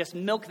point and just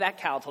milk that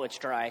cow till it's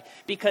dry,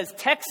 because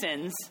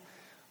Texans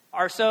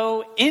are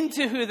so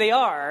into who they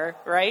are,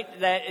 right,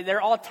 that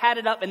they're all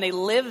tatted up and they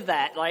live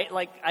that.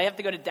 Like I have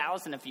to go to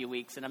Dallas in a few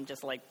weeks, and I'm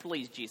just like,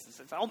 please,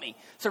 Jesus, help me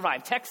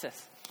survive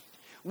Texas.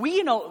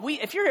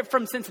 If you're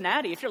from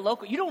Cincinnati, if you're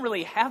local, you don't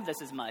really have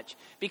this as much.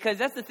 Because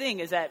that's the thing,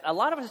 is that a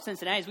lot of us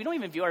Cincinnatians, we don't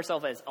even view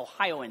ourselves as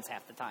Ohioans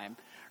half the time,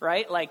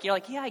 right? Like, you're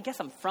like, yeah, I guess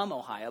I'm from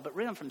Ohio, but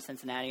really I'm from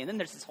Cincinnati. And then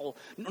there's this whole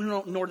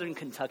northern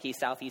Kentucky,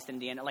 southeast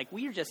Indiana. Like,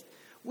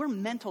 we're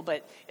mental,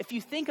 but if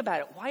you think about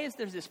it, why is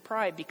there this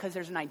pride? Because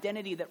there's an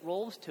identity that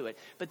rolls to it.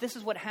 But this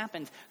is what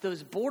happens.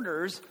 Those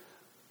borders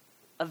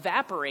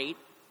evaporate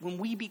when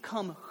we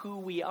become who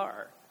we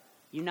are,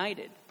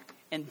 united.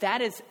 And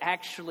that is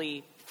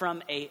actually,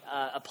 from a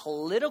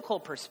political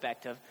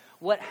perspective,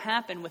 what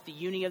happened with the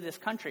unity of this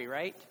country,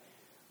 right?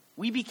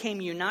 We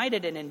became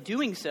united, and in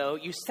doing so,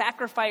 you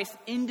sacrifice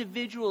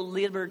individual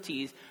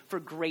liberties for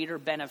greater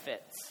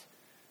benefits.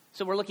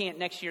 So we're looking at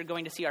next year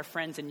going to see our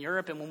friends in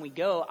Europe, and when we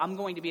go, I'm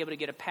going to be able to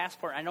get a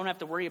passport. I don't have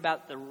to worry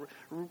about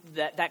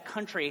that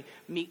country,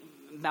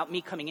 about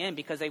me coming in,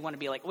 because they want to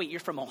be like, wait, you're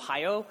from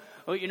Ohio?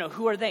 Oh,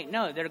 who are they?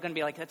 No, they're going to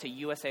be like, that's a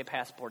USA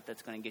passport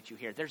that's going to get you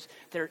here.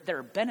 There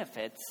are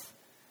benefits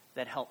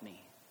that help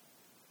me.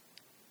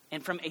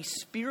 And from a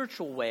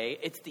spiritual way,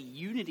 it's the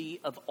unity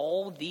of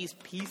all these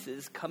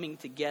pieces coming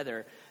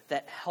together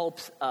that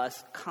helps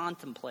us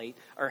contemplate,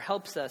 or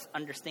helps us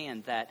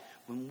understand that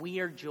when we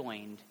are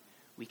joined,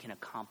 we can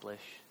accomplish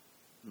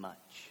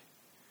much.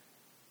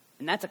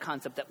 And that's a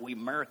concept that we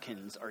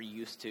Americans are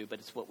used to, but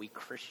it's what we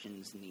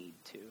Christians need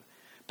to.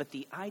 But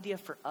the idea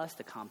for us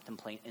to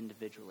contemplate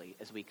individually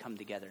as we come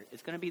together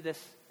is going to be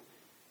this: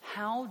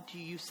 how do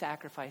you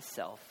sacrifice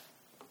self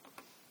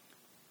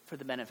for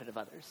the benefit of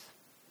others?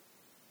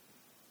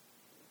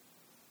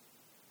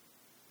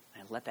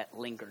 And let that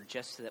linger,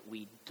 just so that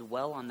we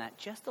dwell on that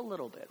just a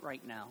little bit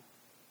right now.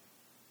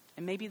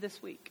 And maybe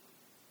this week.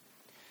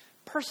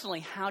 Personally,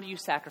 how do you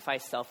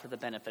sacrifice self for the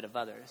benefit of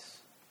others?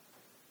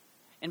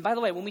 And by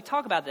the way, when we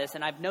talk about this,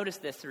 and I've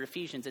noticed this through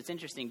Ephesians, it's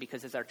interesting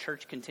because as our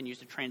church continues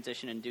to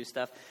transition and do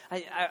stuff,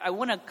 I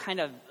want to kind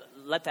of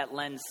let that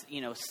lens,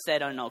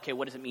 set on, okay,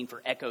 what does it mean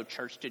for Echo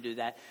Church to do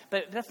that?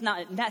 But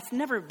that's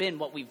never been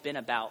what we've been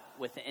about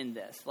within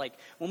this. Like,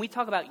 when we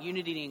talk about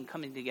unity and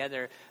coming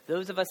together,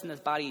 those of us in this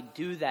body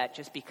do that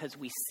just because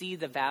we see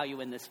the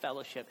value in this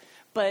fellowship.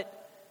 But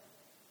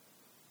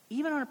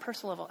even on a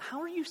personal level,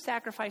 how are you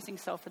sacrificing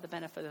self for the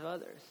benefit of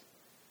others?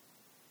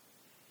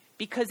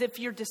 Because if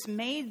you're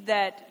dismayed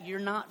that you're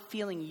not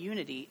feeling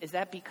unity, is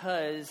that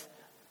because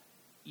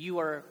you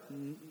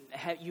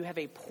have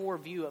a poor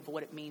view of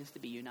what it means to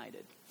be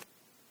united?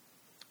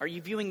 Are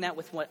you viewing that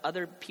with what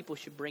other people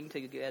should bring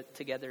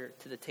together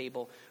to the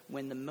table,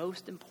 when the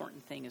most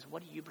important thing is,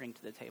 what do you bring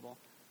to the table?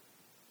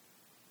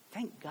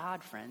 Thank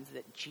God, friends,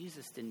 that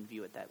Jesus didn't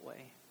view it that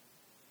way.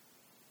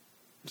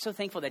 I'm so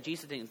thankful that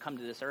Jesus didn't come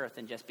to this earth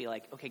and just be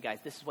like, okay, guys,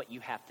 this is what you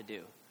have to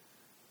do.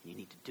 You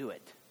need to do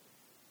it.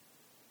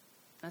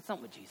 That's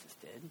not what Jesus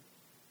did.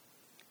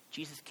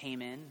 Jesus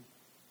came in,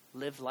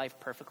 lived life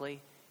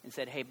perfectly, and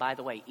said, hey, by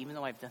the way, even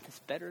though I've done this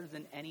better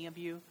than any of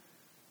you,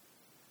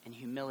 in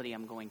humility,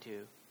 I'm going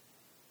to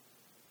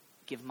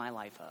give my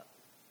life up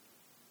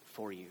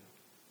for you.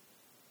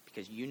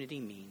 Because unity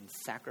means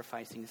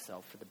sacrificing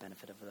self for the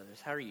benefit of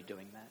others. How are you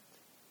doing that?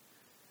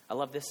 I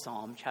love this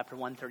psalm, chapter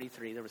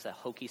 133. There was a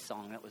hokey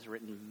song that was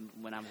written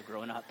when I was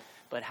growing up.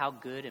 But how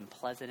good and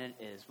pleasant it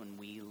is when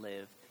we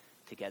live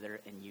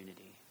together in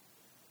unity.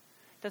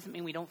 Doesn't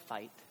mean we don't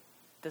fight.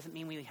 Doesn't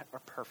mean we are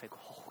perfect.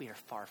 Oh, we are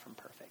far from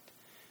perfect.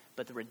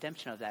 But the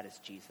redemption of that is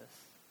Jesus.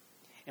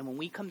 And when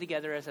we come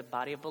together as a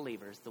body of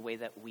believers, the way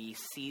that we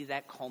see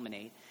that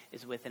culminate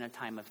is within a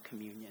time of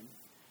communion.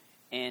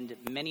 And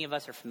many of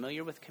us are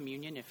familiar with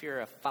communion. If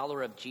you're a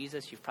follower of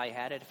Jesus, you've probably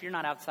had it. If you're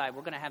not outside,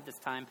 we're going to have this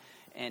time.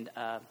 And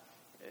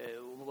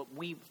what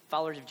we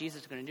followers of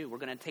Jesus are going to do, we're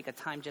going to take a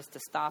time just to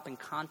stop and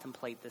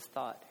contemplate this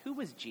thought. Who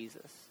was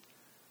Jesus?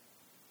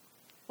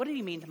 What did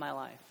he mean to my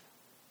life?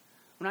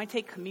 When I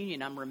take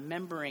communion, I'm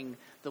remembering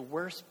the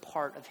worst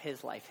part of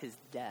his life, his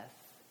death.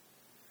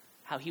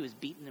 How he was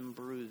beaten and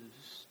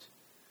bruised.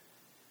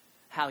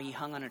 How he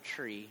hung on a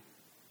tree.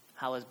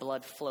 How his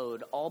blood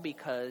flowed, all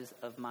because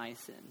of my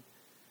sin.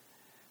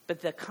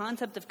 But the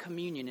concept of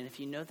communion, and if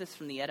you know this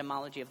from the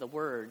etymology of the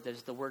word,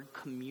 there's the word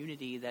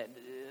community that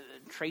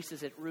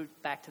traces its root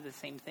back to the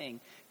same thing.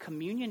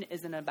 Communion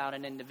isn't about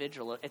an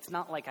individual. It's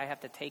not like I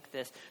have to take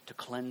this to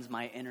cleanse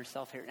my inner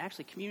self here. And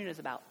actually, communion is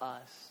about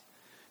us.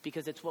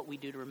 Because it's what we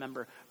do to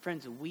remember.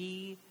 Friends,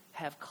 we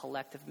have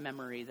collective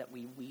memory that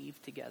we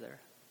weave together.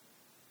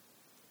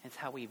 It's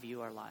how we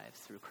view our lives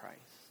through Christ.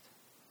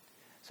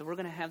 So we're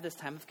going to have this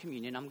time of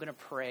communion. I'm going to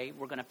pray.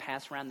 We're going to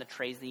pass around the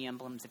trays, the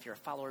emblems. If you're a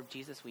follower of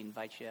Jesus, we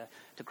invite you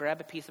to grab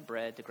a piece of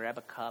bread, to grab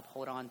a cup,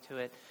 hold on to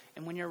it.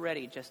 And when you're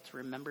ready, just to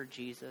remember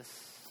Jesus,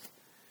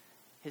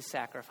 his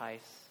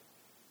sacrifice,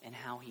 and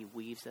how he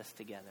weaves us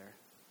together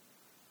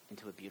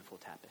into a beautiful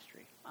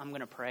tapestry. I'm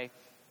going to pray.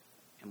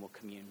 And we'll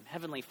commune.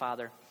 Heavenly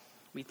Father,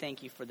 we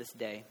thank you for this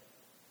day.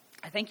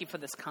 I thank you for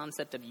this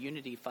concept of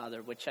unity,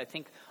 Father, which I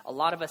think a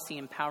lot of us see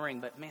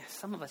empowering, but man,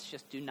 some of us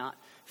just do not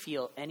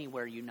feel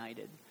anywhere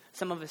united.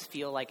 Some of us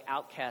feel like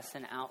outcasts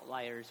and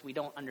outliers. We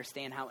don't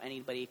understand how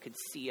anybody could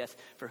see us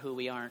for who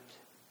we aren't.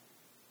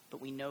 But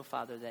we know,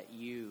 Father, that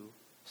you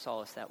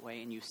saw us that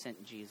way, and you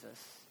sent Jesus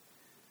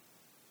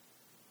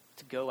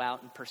to go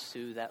out and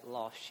pursue that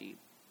lost sheep,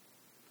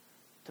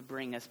 to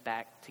bring us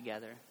back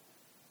together.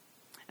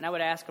 And I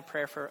would ask a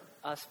prayer for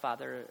us,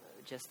 Father,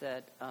 just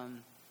that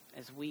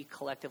as we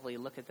collectively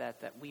look at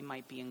that we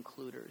might be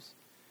includers,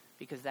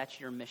 because that's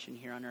your mission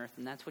here on earth,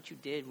 and that's what you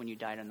did when you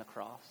died on the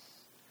cross.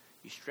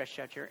 You stretched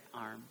out your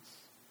arms.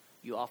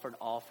 You offered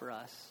all for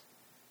us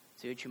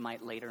so that you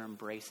might later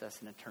embrace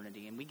us in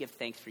eternity. And we give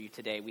thanks for you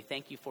today. We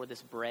thank you for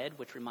this bread,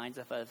 which reminds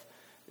us of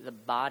the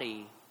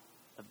body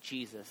of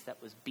Jesus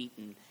that was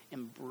beaten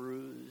and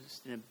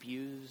bruised and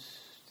abused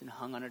and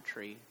hung on a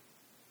tree.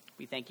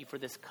 We thank you for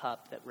this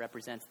cup that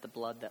represents the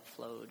blood that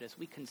flowed. As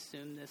we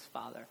consume this,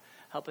 Father,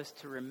 help us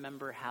to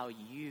remember how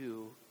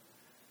you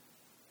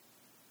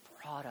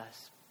brought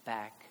us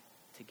back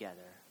together.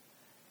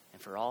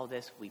 And for all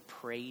this, we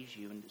praise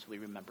you, and as we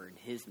remember in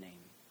his name,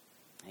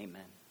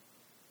 amen.